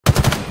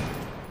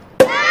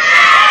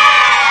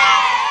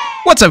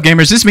What's up,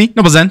 gamers? It's me,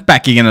 Noble Zen,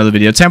 back again in another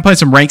video. Today I'm playing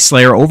some Ranked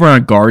Slayer over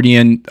on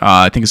Guardian.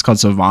 I think it's called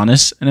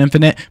Sylvanas in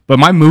Infinite. But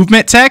my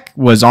movement tech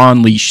was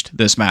unleashed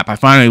this map. I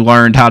finally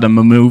learned how to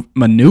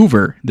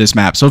maneuver this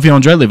map. So if you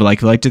enjoyed, leave a like.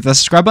 If you liked it, hit that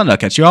subscribe button. I'll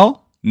catch you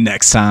all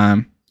next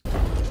time.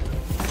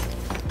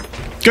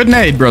 Good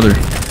nade, brother.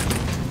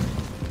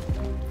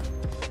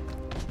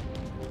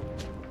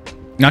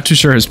 Not too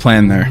sure his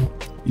plan there.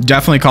 He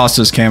definitely cost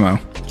us camo.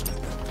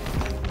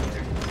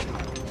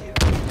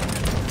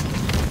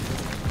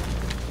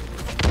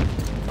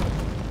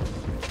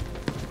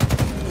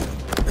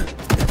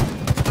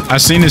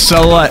 I've seen his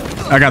silhouette.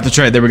 I got the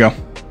trade. There we go.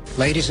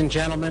 Ladies and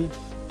gentlemen,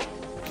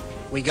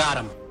 we got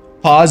him.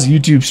 Pause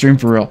YouTube stream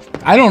for real.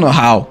 I don't know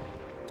how.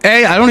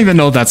 I don't even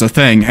know if that's a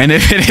thing. And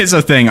if it is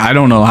a thing, I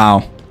don't know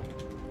how.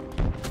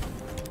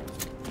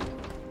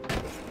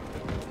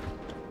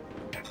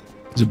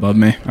 He's above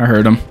me. I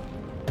heard him.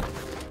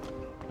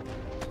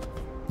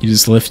 He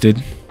just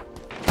lifted.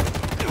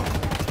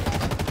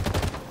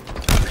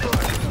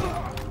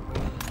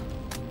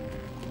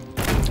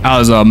 That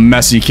was a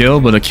messy kill,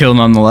 but a kill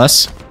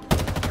nonetheless.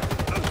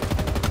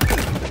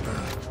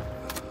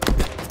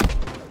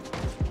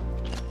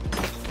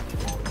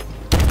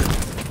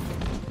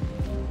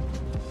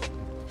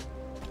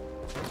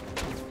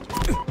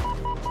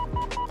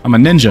 I'm a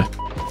ninja.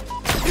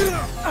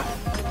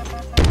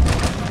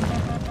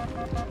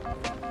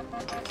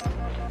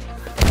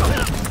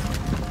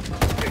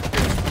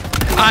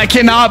 I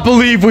cannot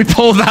believe we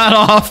pulled that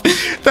off.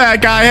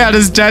 That guy had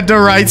us dead to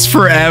rights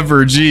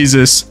forever.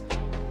 Jesus.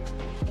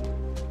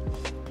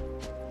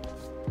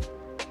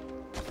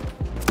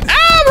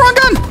 Ah, wrong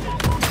gun.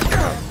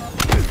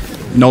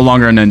 No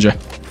longer a ninja.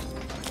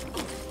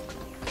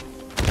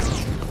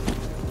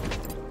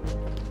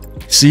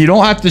 See, you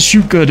don't have to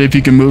shoot good if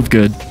you can move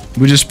good.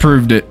 We just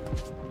proved it.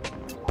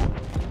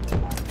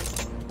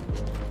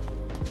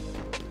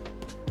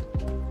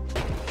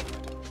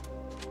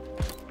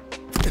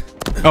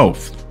 Oh,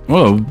 what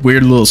a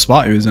weird little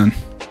spot he was in.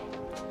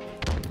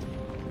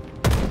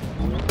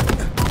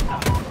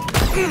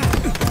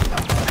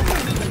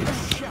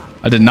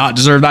 I did not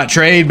deserve that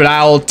trade, but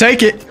I'll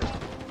take it.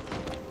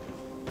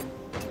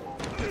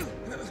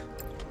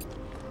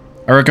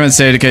 I recommend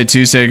State of Decay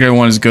 2. State of Decay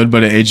 1 is good,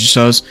 but it ages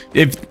shows.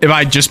 If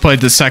I just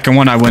played the second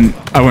one, I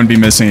wouldn't be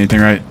missing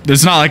anything, right?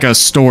 There's not like a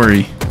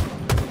story.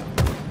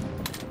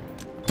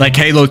 Like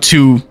Halo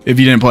 2, if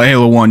you didn't play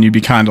Halo 1, you'd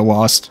be kind of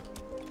lost.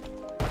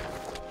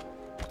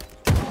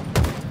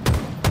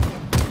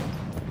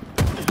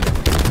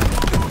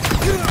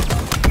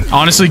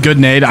 Honestly, good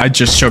nade. I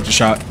just choked a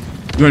shot.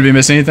 You wouldn't be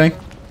missing anything?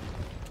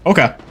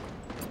 Okay.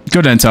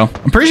 Good intel.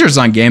 I'm pretty sure it's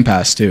on Game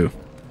Pass, too.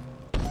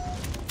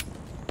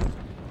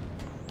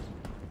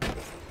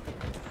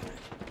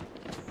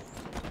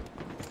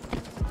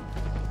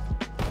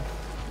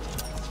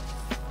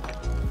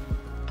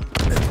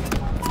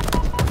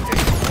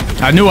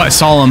 I knew I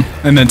saw him,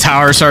 and then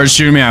Tower started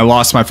shooting me. I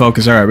lost my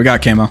focus. All right, we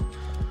got camo.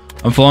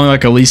 I'm flowing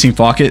like a leaking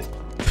faucet.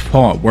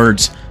 Oh,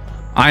 words.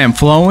 I am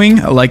flowing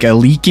like a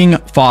leaking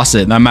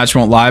faucet. That match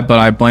won't lie, but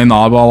I blame the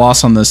oddball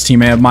loss on this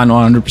teammate of mine.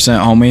 100%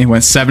 homie.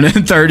 Went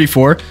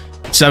 7-34.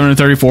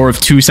 7-34 with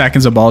 2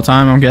 seconds of ball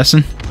time, I'm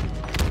guessing.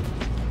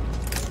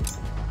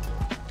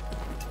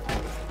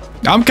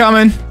 I'm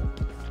coming.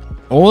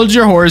 Hold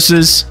your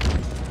horses.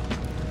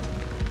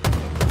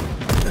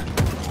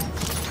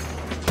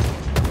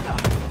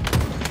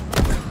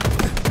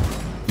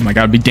 Oh my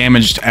god, we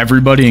damaged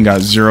everybody and got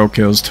 0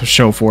 kills to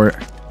show for it.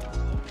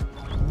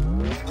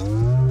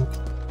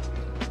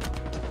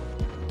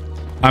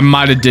 I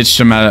might have ditched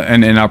him at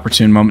an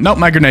inopportune moment. Nope,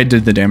 my grenade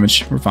did the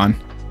damage. We're fine.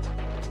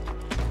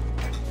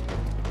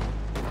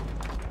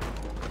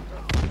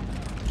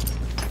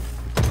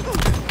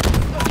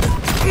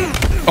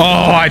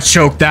 Oh, I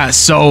choked that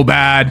so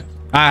bad.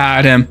 I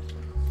had him.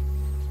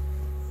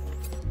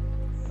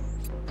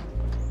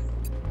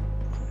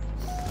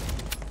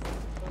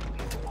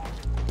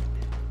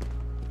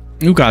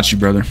 Who got you,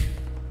 brother?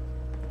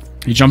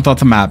 He jumped off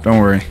the map. Don't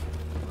worry.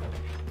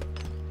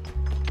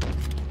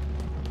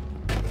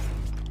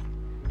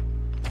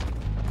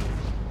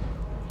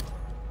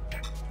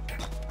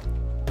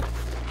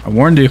 I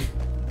warned you.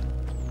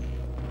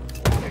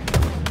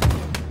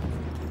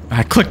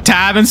 I clicked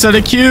tab instead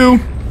of Q.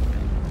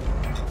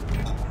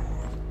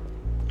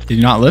 Did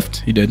he not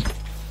lift? He did.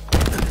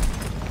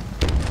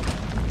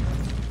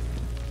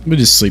 Let me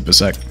just sleep a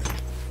sec.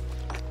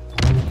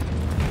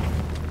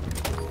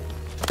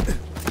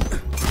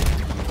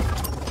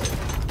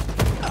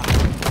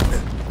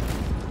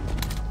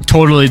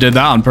 Totally did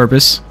that on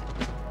purpose.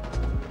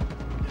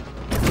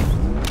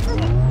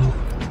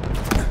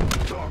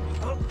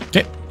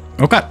 Okay.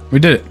 Okay, we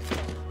did it.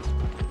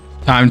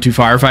 Time to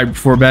firefight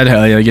before bed.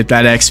 Hell yeah, get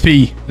that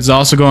XP. It's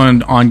also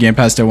going on Game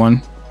Pass Day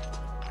 1.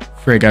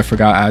 Frig, I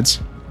forgot ads.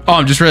 Oh,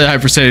 I'm just really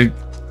hyped for State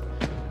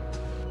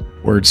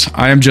words.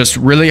 I am just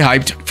really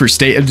hyped for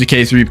State of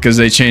Decay 3 because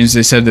they changed.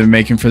 They said they're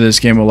making for this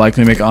game will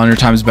likely make 100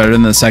 times better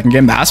than the second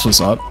game. That's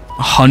what's up.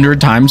 100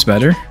 times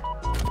better?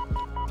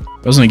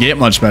 Doesn't get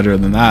much better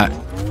than that.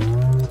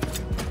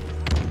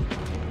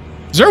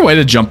 Is there a way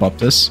to jump up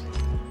this?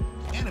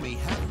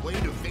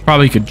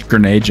 Probably could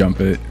grenade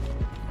jump it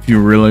if you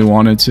really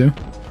wanted to.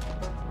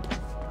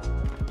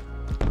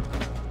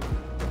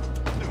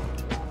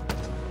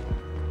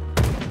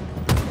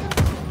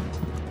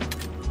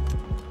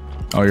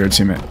 Oh, you're a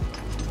teammate.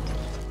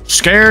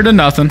 Scared of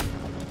nothing.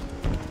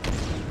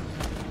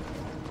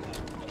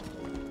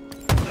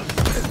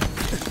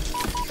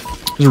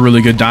 There's a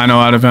really good dino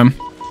out of him.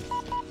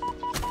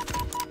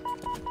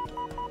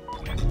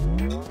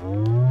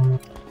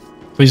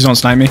 Please don't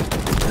snipe me.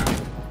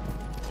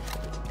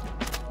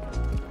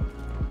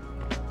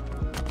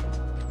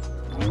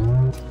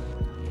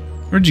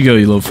 Where'd you go,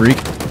 you little freak?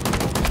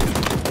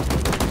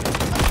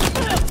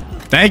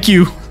 Thank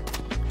you.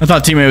 I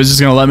thought teammate was just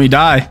gonna let me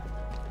die.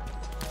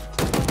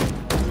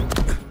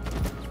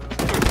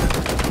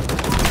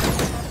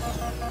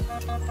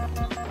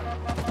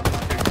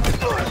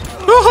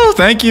 Woohoo,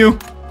 thank you.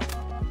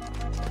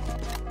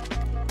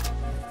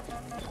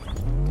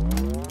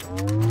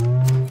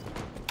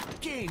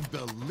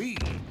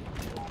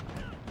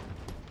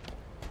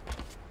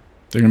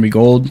 They're gonna be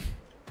gold.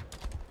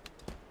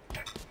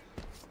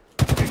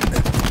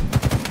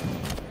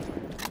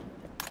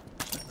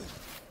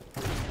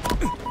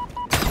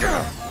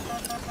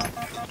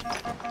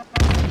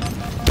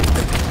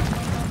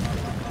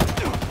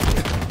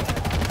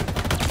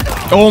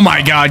 Oh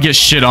my god, get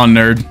shit on,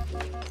 nerd.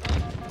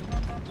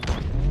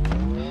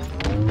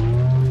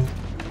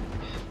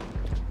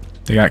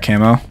 They got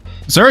camo.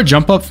 Is there a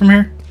jump up from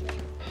here?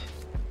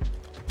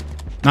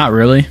 Not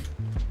really.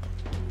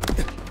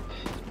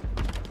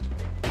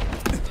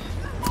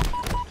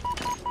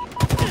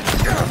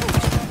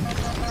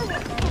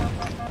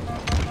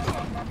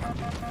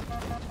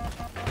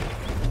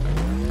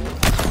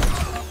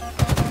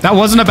 That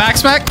wasn't a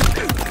backsmack?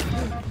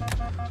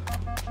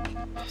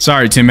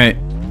 Sorry, teammate.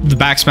 The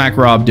backsmack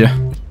robbed you.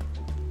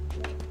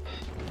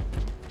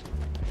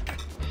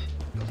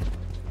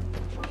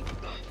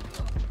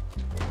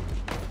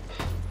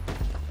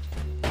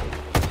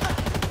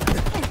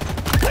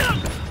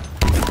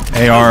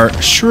 AR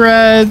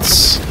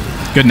shreds.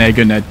 Good nade,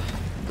 good nade.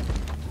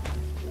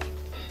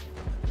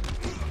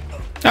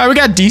 Alright, we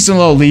got a decent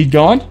little lead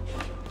going.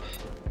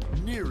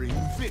 Nearing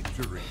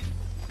victory.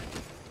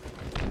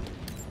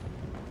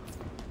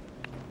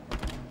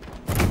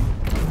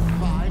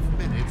 5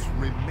 minutes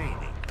remaining.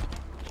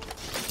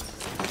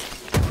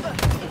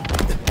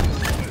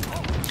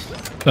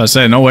 I was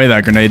saying, no way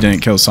that grenade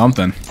didn't kill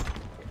something.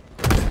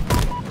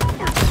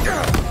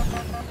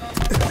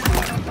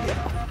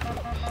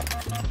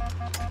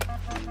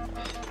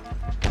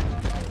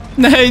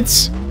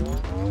 Nades.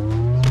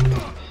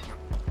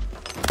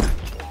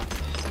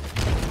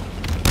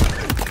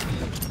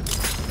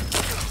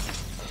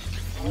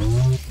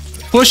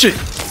 Push it.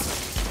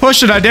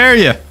 Push it, I dare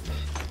you.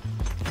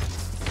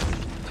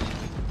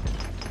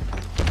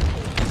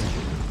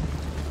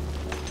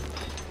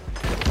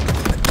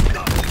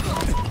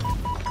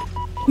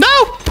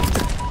 No!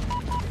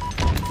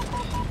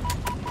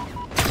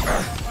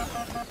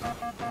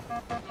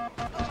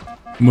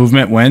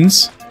 Movement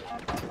wins.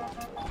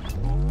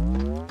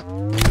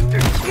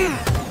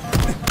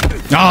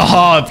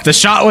 Oh, if the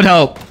shot would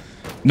help.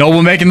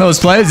 Noble making those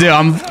plays. Yeah,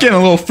 I'm getting a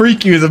little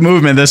freaky with the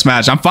movement this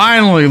match. I'm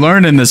finally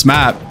learning this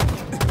map.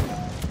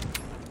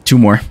 2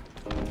 more.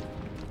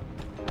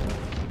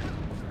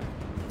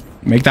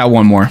 Make that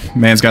 1 more.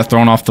 Man's got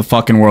thrown off the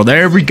fucking world.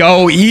 There we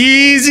go.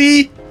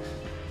 Easy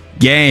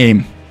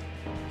game.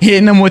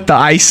 Hitting him with the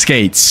ice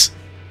skates.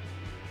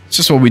 It's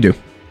just what we do.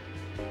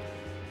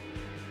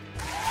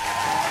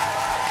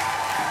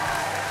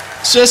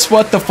 It's just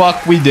what the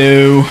fuck we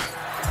do.